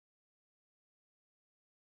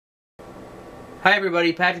Hi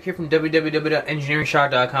everybody, Patrick here from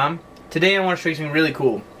www.engineeringshock.com. Today I want to show you something really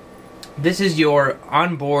cool. This is your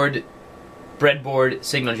onboard breadboard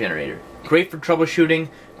signal generator. Great for troubleshooting,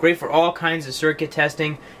 great for all kinds of circuit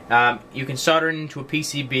testing. You can solder it into a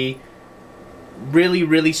PCB.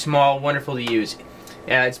 Really small, wonderful to use.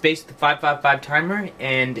 It's based with the 555 timer,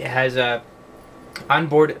 and it has a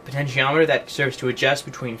onboard potentiometer that serves to adjust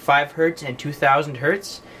between 5 Hz and 2000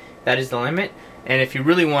 Hz. That is the limit. And if you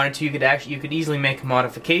really wanted to, you could easily make a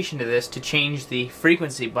modification to this to change the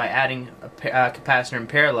frequency by adding a capacitor in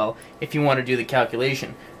parallel if you want to do the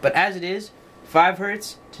calculation. But as it is, 5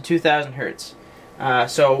 Hz to 2000 Hz.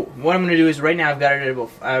 So what I'm going to do is right now I've got it at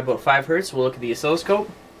about 5 Hz. We'll look at the oscilloscope.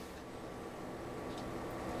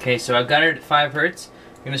 Okay, so I've got it at 5 Hz.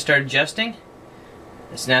 I'm going to start adjusting.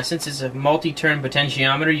 Now, since it's a multi-turn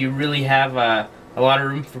potentiometer, you really have a lot of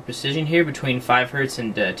room for precision here between 5 Hz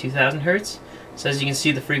and 2000 Hz. So as you can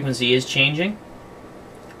see, the frequency is changing.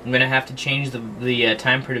 I'm going to have to change the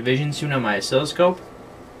time per division soon on my oscilloscope.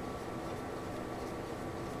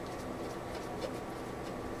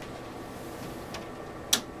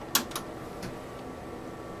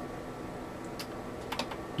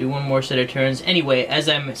 Do one more set of turns. Anyway, as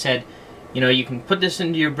I said, you can put this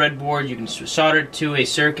into your breadboard, you can solder it to a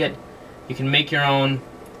circuit, you can make your own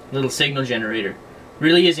little signal generator.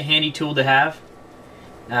 Really is a handy tool to have.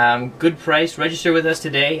 Good price. Register with us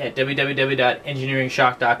today at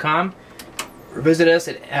www.engineeringshock.com or visit us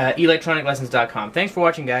at electroniclessons.com. Thanks for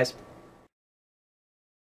watching, guys.